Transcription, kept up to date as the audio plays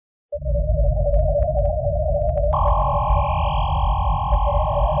The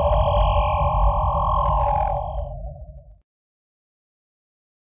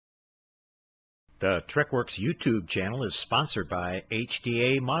TrekWorks YouTube channel is sponsored by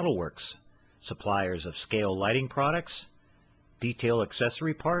HDA ModelWorks, suppliers of scale lighting products, detail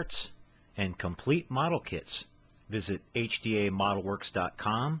accessory parts, and complete model kits. Visit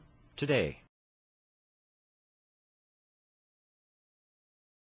HDAModelWorks.com today.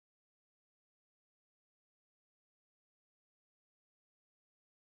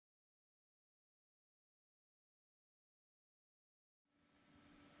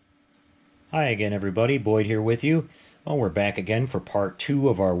 Hi again, everybody. Boyd here with you. Well, we're back again for part 2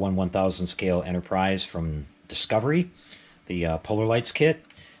 of our 1/1000 scale Enterprise from Discovery, the Polar Lights kit.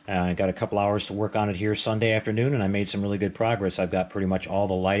 I got a couple hours to work on it here Sunday afternoon, and I made some really good progress. I've got pretty much all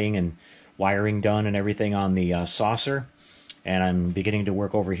the lighting and wiring done and everything on the saucer, and I'm beginning to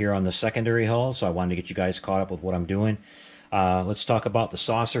work over here on the secondary hull, so I wanted to get you guys caught up with what I'm doing. Let's talk about the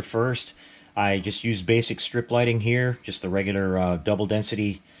saucer first. I just used basic strip lighting here, just the regular double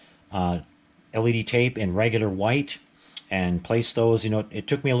density LED tape in regular white, and place those. You know, it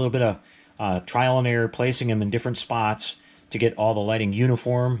took me a little bit of trial and error placing them in different spots to get all the lighting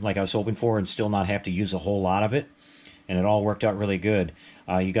uniform like I was hoping for and still not have to use a whole lot of it, and it all worked out really good.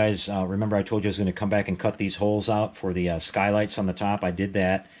 You guys remember I told you I was going to come back and cut these holes out for the skylights on the top. I did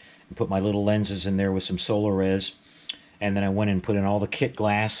that and put my little lenses in there with some solar res, and then I went and put in all the kit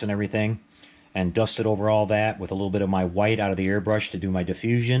glass and everything and dusted over all that with a little bit of my white out of the airbrush to do my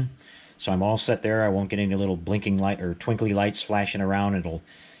diffusion. So I'm all set there. I won't get any little blinking light or twinkly lights flashing around. It'll,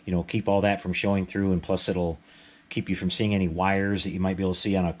 you know, keep all that from showing through, and plus it'll keep you from seeing any wires that you might be able to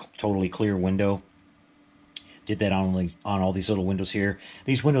see on a totally clear window. Did that on all these little windows here.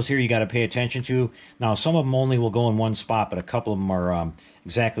 These windows here you got to pay attention to. Now some of them only will go in one spot, but a couple of them are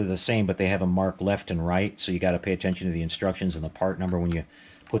exactly the same, but they have a mark left and right. So you got to pay attention to the instructions and the part number when you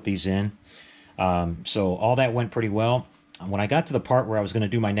put these in. So all that went pretty well. When I got to the part where I was going to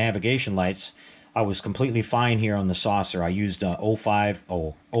do my navigation lights, I was completely fine here on the saucer. I used 0805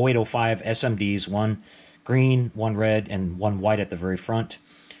 SMDs, one green, one red, and one white at the very front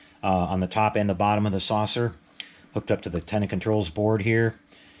on the top and the bottom of the saucer, hooked up to the tenant controls board here.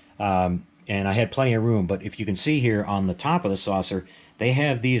 And I had plenty of room, but if you can see here on the top of the saucer, they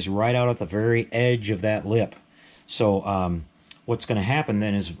have these right out at the very edge of that lip. So what's going to happen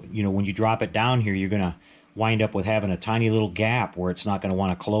then is, you know, when you drop it down here, you're going to wind up with having a tiny little gap where it's not going to want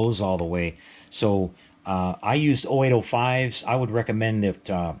to close all the way. So I used 0805s. I would recommend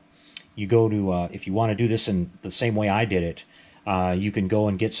that you go to, if you want to do this in the same way I did it, you can go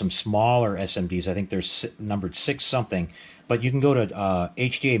and get some smaller SMDs. I think there's numbered 6 something. But you can go to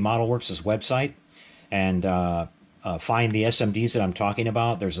HDA ModelWorks' website and find the SMDs that I'm talking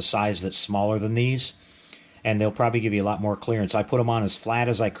about. There's a size that's smaller than these, and they'll probably give you a lot more clearance. I put them on as flat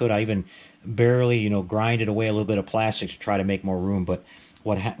as I could. I even barely, you know, grinded away a little bit of plastic to try to make more room. But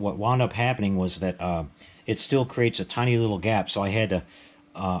what wound up happening was that it still creates a tiny little gap. So I had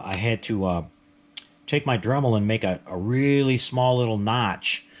to take my Dremel and make a really small little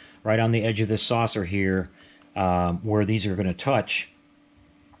notch right on the edge of this saucer here, where these are going to touch,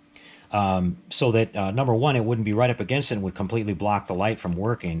 so that number one, it wouldn't be right up against it and would completely block the light from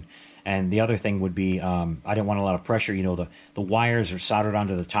working. And the other thing would be, I didn't want a lot of pressure. You know, the wires are soldered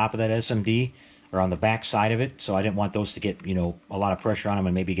onto the top of that SMD or on the back side of it, so I didn't want those to get, you know, a lot of pressure on them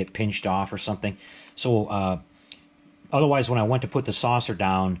and maybe get pinched off or something. So otherwise, when I went to put the saucer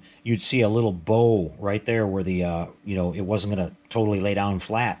down, you'd see a little bow right there where the, you know, it wasn't going to totally lay down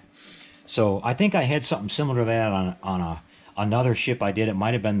flat. So I think I had something similar to that on another ship I did. It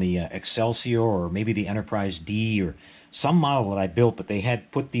might have been the Excelsior or maybe the Enterprise D or some model that I built, but they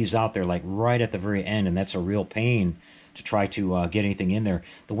had put these out there like right at the very end, and that's a real pain to try to get anything in there.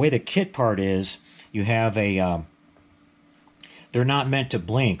 The way the kit part is, you have a, they're not meant to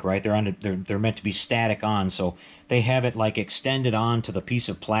blink, right? They're meant to be static on, so they have it like extended on to the piece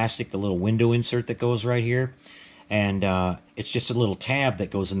of plastic, the little window insert that goes right here, and it's just a little tab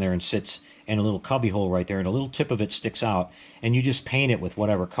that goes in there and sits in a little cubby hole right there, and a little tip of it sticks out, and you just paint it with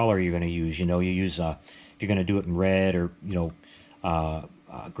whatever color you're going to use. You know, you use if you're going to do it in red or, you know,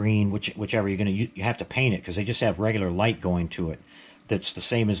 green, whichever you're going to, you have to paint it because they just have regular light going to it. That's the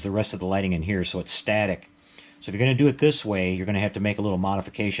same as the rest of the lighting in here, so it's static. So if you're going to do it this way, you're going to have to make a little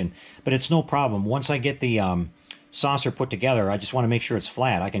modification, but it's no problem. Once I get the saucer put together, I just want to make sure it's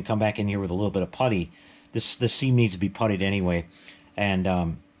flat. I can come back in here with a little bit of putty. This seam needs to be puttied anyway,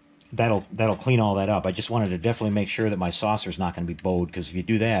 and that'll clean all that up. I just wanted to definitely make sure that my saucer's not going to be bowed, because if you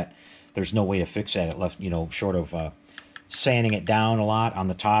do that, there's no way to fix that. It left, you know, short of sanding it down a lot on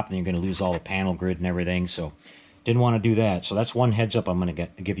the top, and you're going to lose all the panel grid and everything. So didn't want to do that. So that's one heads up I'm going to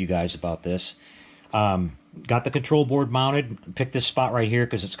give you guys about this. Got the control board mounted. Picked this spot right here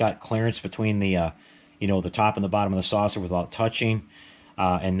because it's got clearance between the the top and the bottom of the saucer without touching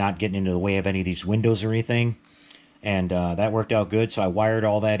and not getting into the way of any of these windows or anything. And that worked out good. So I wired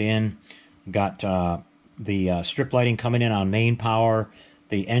all that in. Got the strip lighting coming in on main power.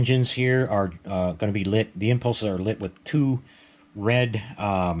 The engines here are going to be lit. The impulses are lit with two red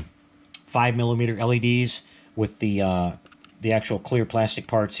 5mm LEDs. With the actual clear plastic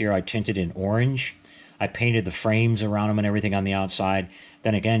parts here, I tinted in orange. I painted the frames around them and everything on the outside.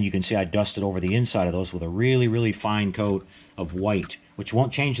 Then again, you can see I dusted over the inside of those with a really, really fine coat of white, which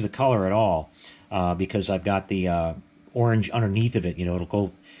won't change the color at all because I've got the orange underneath of it. It'll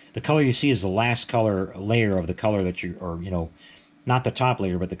go. The color you see is the last color layer of the color that not the top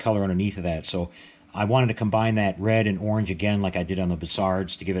layer, but the color underneath of that. So I wanted to combine that red and orange again like I did on the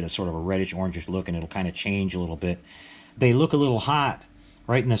Bussards to give it a sort of a reddish orangish look, and it'll kind of change a little bit. They look a little hot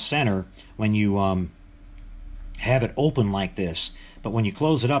right in the center when you have it open like this, but when you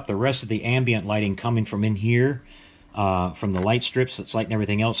close it up, the rest of the ambient lighting coming from in here, from the light strips that's lighting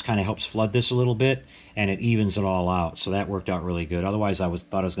everything else, kind of helps flood this a little bit, and it evens it all out. So that worked out really good. Otherwise, thought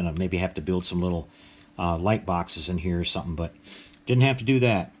I was going to maybe have to build some little light boxes in here or something, but didn't have to do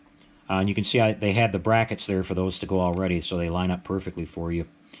that. And you can see they had the brackets there for those to go already, so they line up perfectly for you.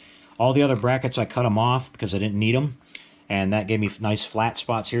 All the other brackets, I cut them off because I didn't need them, and that gave me nice flat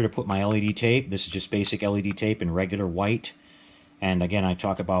spots here to put my LED tape. This is just basic LED tape in regular white. And again, I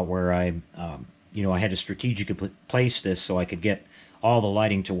talk about where I had to strategically place this so I could get all the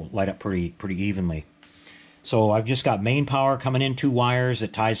lighting to light up pretty evenly. So I've just got main power coming in, 2 wires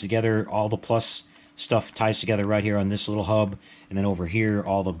that ties together. All the plus stuff ties together right here on this little hub, and then over here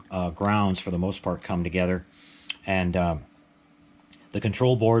all the grounds for the most part come together. And the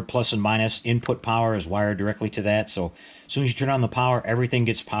control board plus and minus input power is wired directly to that. So as soon as you turn on the power, everything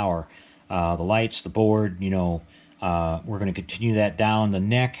gets power. The lights, the board, we're going to continue that down the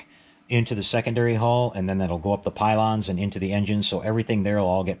neck into the secondary hull, and then that'll go up the pylons and into the engines. So everything there will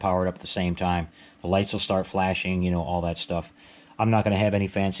all get powered up at the same time. The lights will start flashing, all that stuff. I'm not going to have any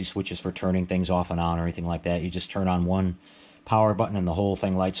fancy switches for turning things off and on or anything like that. You just turn on one power button and the whole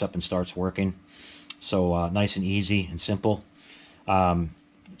thing lights up and starts working. So nice and easy and simple.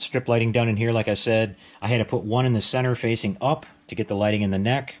 Strip lighting done in here, like I said. I had to put one in the center facing up to get the lighting in the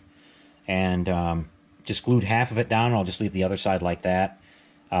neck, and just glued half of it down. I'll just leave the other side like that.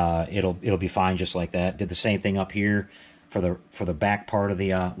 It'll be fine just like that. Did the same thing up here for the back part of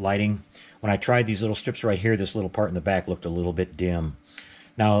the lighting. When I tried these little strips right here, this little part in the back looked a little bit dim.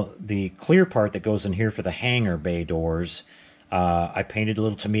 Now the clear part that goes in here for the hangar bay doors, I painted a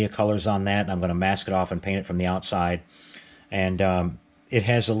little Tamiya colors on that, and I'm going to mask it off and paint it from the outside. And it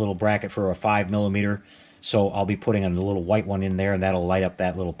has a little bracket for a 5mm, so I'll be putting a little white one in there, and that'll light up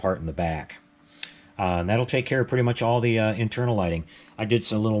that little part in the back. And that'll take care of pretty much all the internal lighting. I did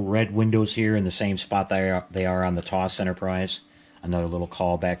some little red windows here in the same spot they are on the TOS Enterprise. Another little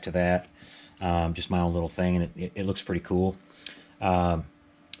callback to that. Just my own little thing, and it looks pretty cool.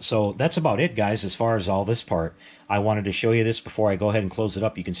 So that's about it, guys, as far as all this part. I wanted to show you this before I go ahead and close it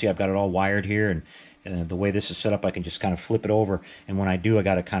up. You can see I've got it all wired here, and the way this is set up, I can just kind of flip it over. And when I do, I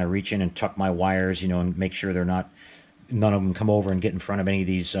got to kind of reach in and tuck my wires, and make sure none of them come over and get in front of any of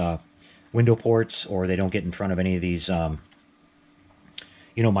these window ports, or they don't get in front of any of these, my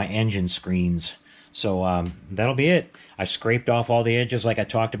engine screens. So that'll be it. I scraped off all the edges like I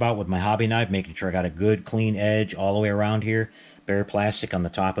talked about with my hobby knife, making sure I got a good clean edge all the way around here. Bare plastic on the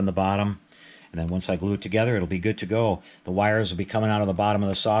top and the bottom. And then once I glue it together, it'll be good to go. The wires will be coming out of the bottom of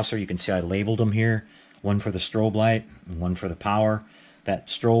the saucer. You can see I labeled them here. One for the strobe light and one for the power. That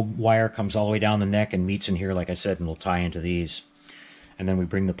strobe wire comes all the way down the neck and meets in here, like I said, and will tie into these. And then we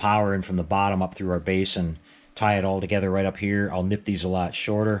bring the power in from the bottom up through our base and tie it all together right up here. I'll nip these a lot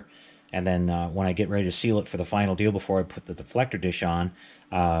shorter. And then when I get ready to seal it for the final deal before I put the deflector dish on,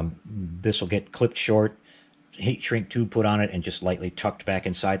 this will get clipped short, heat shrink tube put on it, and just lightly tucked back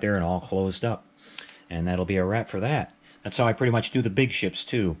inside there and all closed up. And that'll be a wrap for that. That's how I pretty much do the big ships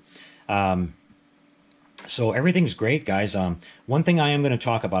too. So everything's great, guys. One thing I am going to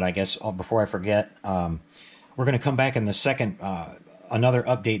talk about, I guess, before I forget, we're going to come back in the second, another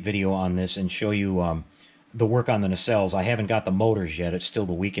update video on this and show you the work on the nacelles. I haven't got the motors yet. It's still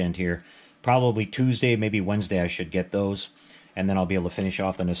the weekend here. Probably Tuesday, maybe Wednesday, I should get those. And then I'll be able to finish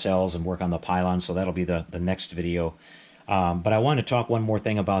off the nacelles and work on the pylons. So that'll be the next video. But I wanted to talk one more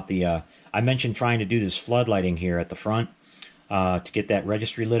thing about the... I mentioned trying to do this floodlighting here at the front. to get that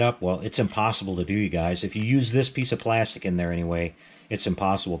registry lit up. Well, it's impossible to do, you guys. If you use this piece of plastic in there anyway, it's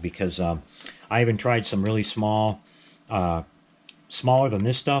impossible because I even tried some really small, smaller than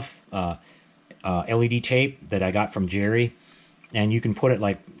this stuff, LED tape that I got from Jerry, and you can put it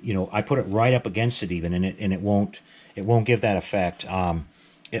like, you know, I put it right up against it even, and it won't give that effect.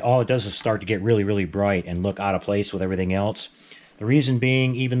 All it does is start to get really, really bright and look out of place with everything else. The reason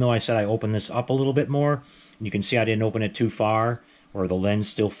being, even though I said I opened this up a little bit more, you can see I didn't open it too far, or the lens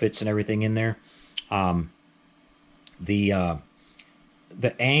still fits and everything in there. The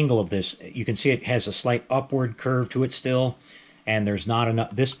angle of this, you can see it has a slight upward curve to it still, and there's not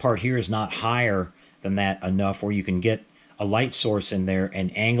enough. This part here is not higher than that enough where you can get a light source in there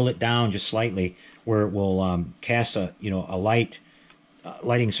and angle it down just slightly, where it will cast a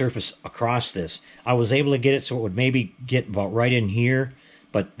lighting surface across this. I was able to get it so it would maybe get about right in here,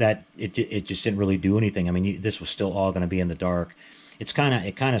 but that it just didn't really do anything. I mean, this was still all going to be in the dark. It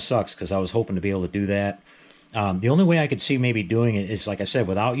kind of sucks because I was hoping to be able to do that. The only way I could see maybe doing it is, like I said,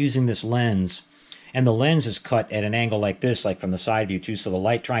 without using this lens. And the lens is cut at an angle like this, like from the side view too, so the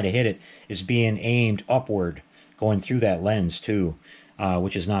light trying to hit it is being aimed upward, going through that lens too,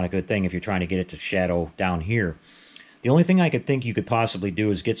 which is not a good thing if you're trying to get it to shadow down here. The only thing I could think you could possibly do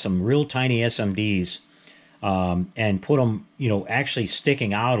is get some real tiny SMDs and put them, you know, actually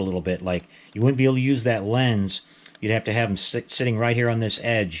sticking out a little bit. Like, you wouldn't be able to use that lens. You'd have to have them sitting right here on this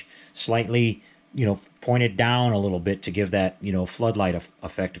edge, slightly, you know, pointed down a little bit to give that, you know, floodlight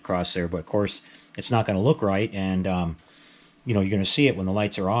effect across there. But of course, it's not going to look right, and you know, you're going to see it when the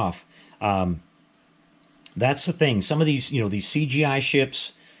lights are off. That's the thing. Some of these, you know, these CGI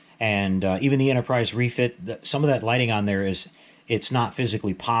ships, and even the Enterprise refit, some of that lighting on there it's not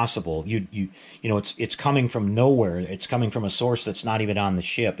physically possible. You know, it's coming from nowhere. It's coming from a source that's not even on the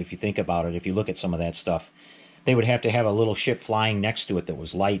ship. If you think about it, if you look at some of that stuff, they would have to have a little ship flying next to it that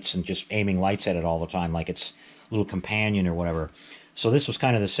was lights and just aiming lights at it all the time, like it's a little companion or whatever. So this was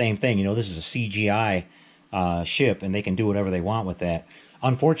kind of the same thing. You know, this is a CGI ship, and they can do whatever they want with that.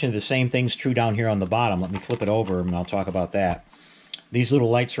 Unfortunately, the same thing's true down here on the bottom. Let me flip it over, and I'll talk about that. These little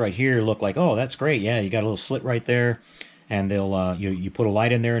lights right here look like, oh, that's great. Yeah, you got a little slit right there, and they'll you put a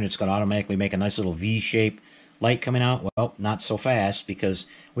light in there, and it's going to automatically make a nice little V-shape light coming out. Well, not so fast, because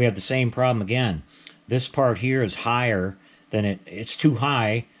we have the same problem again. This part here is higher than it's too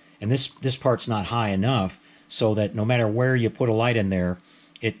high, and this part's not high enough, so that no matter where you put a light in there,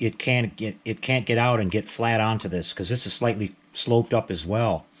 it can't get out and get flat onto this, because this is slightly sloped up as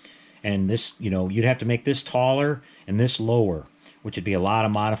well. And this, you know, you'd have to make this taller and this lower, which would be a lot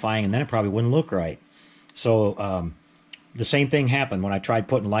of modifying, and then it probably wouldn't look right. So the same thing happened when I tried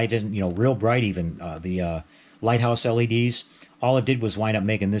putting light in, you know, real bright even, the lighthouse LEDs. All it did was wind up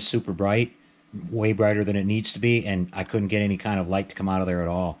making this super bright, way brighter than it needs to be, and I couldn't get any kind of light to come out of there at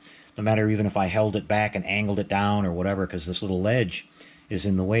all. No matter even if I held it back and angled it down or whatever, because this little ledge is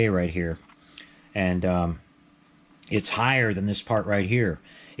in the way right here. And it's higher than this part right here.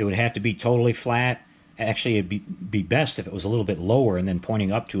 It would have to be totally flat. Actually, it'd be best if it was a little bit lower and then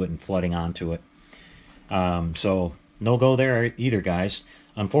pointing up to it and flooding onto it. So no go there either, guys.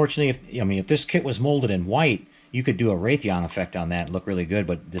 Unfortunately, if this kit was molded in white, you could do a Raytheon effect on that and look really good.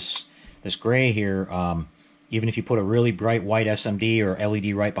 But this gray here, even if you put a really bright white SMD or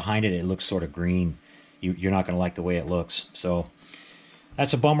LED right behind it, it looks sort of green. You're not going to like the way it looks. So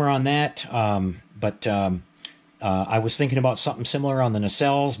that's a bummer on that. I was thinking about something similar on the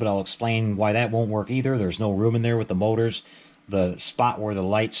nacelles, but I'll explain why that won't work either. There's no room in there with the motors. The spot where the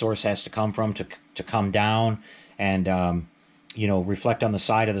light source has to come from to come down and you know, reflect on the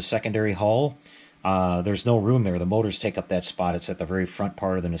side of the secondary hull. There's no room there. The motors take up that spot. It's at the very front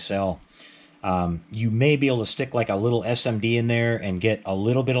part of the nacelle. You may be able to stick like a little SMD in there and get a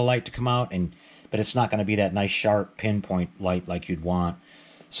little bit of light to come out, but it's not going to be that nice sharp pinpoint light like you'd want.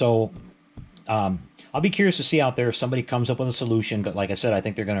 So I'll be curious to see out there if somebody comes up with a solution. But like I said, I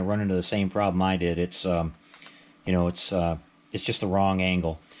think they're going to run into the same problem I did. It's you know, it's just the wrong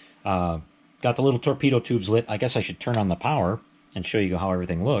angle. Got the little torpedo tubes lit. I guess I should turn on the power and show you how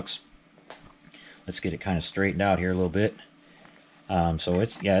everything looks. Let's get it kind of straightened out here a little bit. So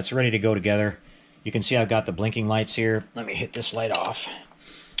it's ready to go together. You can see I've got the blinking lights here. Let me hit this light off.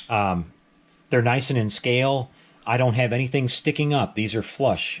 They're nice and in scale. I don't have anything sticking up. These are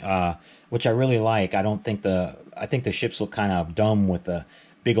flush, which I really like. I think the ships look kind of dumb with the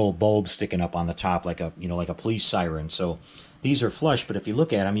big old bulb sticking up on the top like a police siren. So these are flush, but if you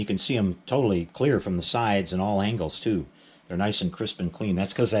look at them, you can see them totally clear from the sides and all angles too. They're nice and crisp and clean.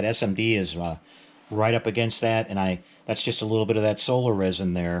 That's because that SMD is right up against that, and that's just a little bit of that solar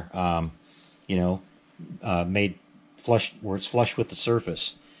resin there, you know, made flush with the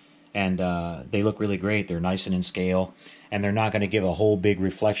surface. And they look really great. They're nice and in scale, and they're not going to give a whole big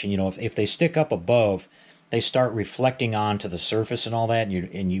reflection. You know, if they stick up above, they start reflecting onto the surface and all that.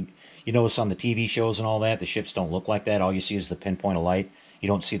 And you notice on the TV shows and all that, the ships don't look like that. All you see is the pinpoint of light. You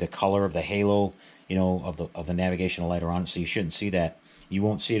don't see the color of the halo, you know, of the navigational light around it. So you shouldn't see that. You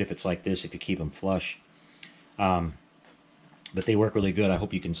won't see it if it's like this if you keep them flush. But they work really good. I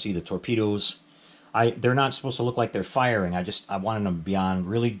hope you can see the torpedoes. They're not supposed to look like they're firing. I wanted them to be on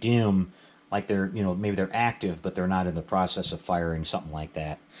really dim, like they're, you know, maybe they're active, but they're not in the process of firing, something like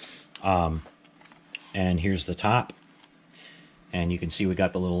that. And here's the top. And you can see we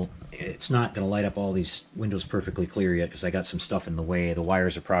got the little, it's not going to light up all these windows perfectly clear yet because I got some stuff in the way. The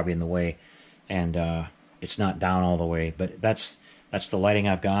wires are probably in the way, and it's not down all the way. But that's the lighting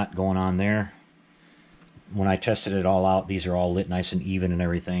I've got going on there. When I tested it all out, these are all lit nice and even and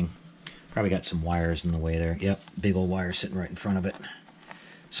everything. Probably got some wires in the way there. Yep, big old wire sitting right in front of it.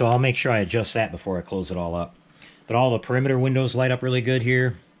 So I'll make sure I adjust that before I close it all up. But all the perimeter windows light up really good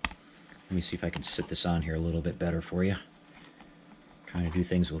here. Let me see if I can sit this on here a little bit better for you. Trying to do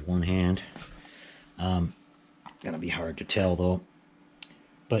things with one hand. Gonna be hard to tell though.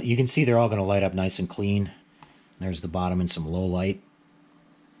 But you can see they're all gonna light up nice and clean. There's the bottom and some low light.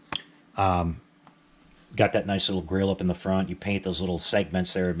 Got that nice little grill up in the front. You paint those little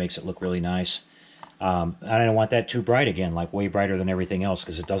segments there. It makes it look really nice. I don't want that too bright again, like way brighter than everything else,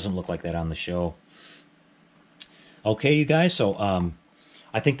 because it doesn't look like that on the show. Okay, you guys, so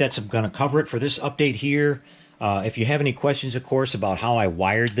I think that's going to cover it for this update here. If you have any questions, of course, about how I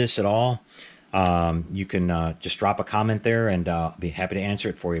wired this at all, you can just drop a comment there, and I'll be happy to answer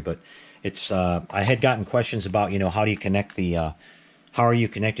it for you. But it's I had gotten questions about, you know, how do you connect the how are you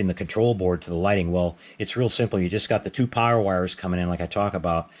connecting the control board to the lighting? Well, it's real simple. You just got the two power wires coming in like I talk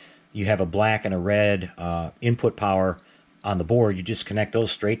about. You have a black and a red input power on the board. You just connect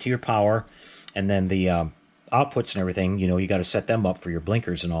those straight to your power. And then the outputs and everything, you know, you got to set them up for your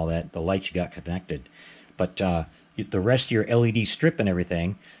blinkers and all that, the lights you got connected. But the rest of your LED strip and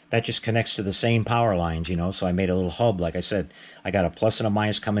everything, that just connects to the same power lines, you know. So I made a little hub. Like I said, I got a plus and a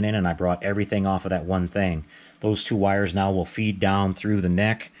minus coming in, and I brought everything off of that one thing. Those two wires now will feed down through the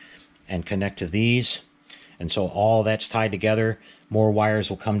neck and connect to these. And so all that's tied together. More wires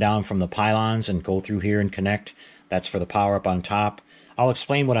will come down from the pylons and go through here and connect. That's for the power up on top. I'll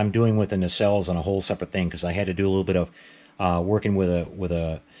explain what I'm doing with the nacelles on a whole separate thing, because I had to do a little bit of working with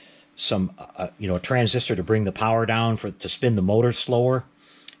a transistor to bring the power down to spin the motor slower.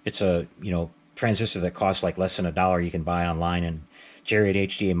 It's a transistor that costs like less than $1 you can buy online, and Jerry at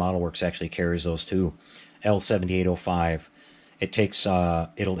HDA ModelWorks actually carries those too. L7805. It takes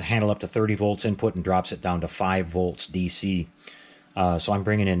it'll handle up to 30 volts input and drops it down to 5 volts DC. So I'm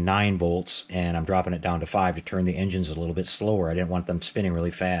bringing in 9 volts and I'm dropping it down to 5 to turn the engines a little bit slower. I didn't want them spinning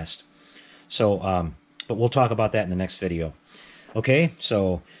really fast. So, but we'll talk about that in the next video. Okay,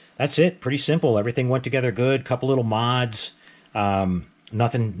 so that's it. Pretty simple. Everything went together good. Couple little mods.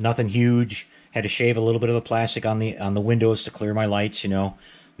 Nothing huge. Had to shave a little bit of the plastic on the windows to clear my lights. You know,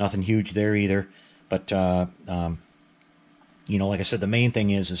 nothing huge there either. But like I said, the main thing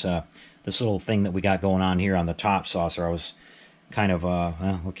is this little thing that we got going on here on the top saucer. I was kind of,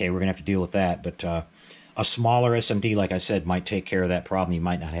 okay, we're going to have to deal with that. But a smaller SMD, like I said, might take care of that problem. You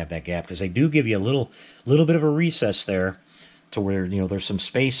might not have that gap, because they do give you a little bit of a recess there to where, there's some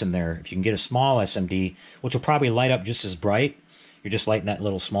space in there. If you can get a small SMD, which will probably light up just as bright, you're just lighting that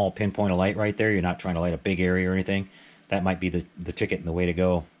little small pinpoint of light right there. You're not trying to light a big area or anything. That might be the ticket and the way to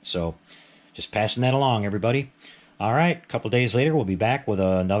go. So just passing that along, everybody. All right, a couple days later, we'll be back with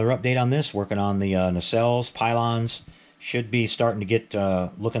another update on this, working on the nacelles, pylons. Should be starting to get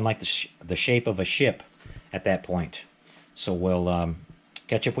looking like the shape of a ship at that point. So we'll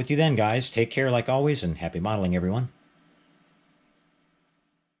catch up with you then, guys. Take care like always, and happy modeling, everyone.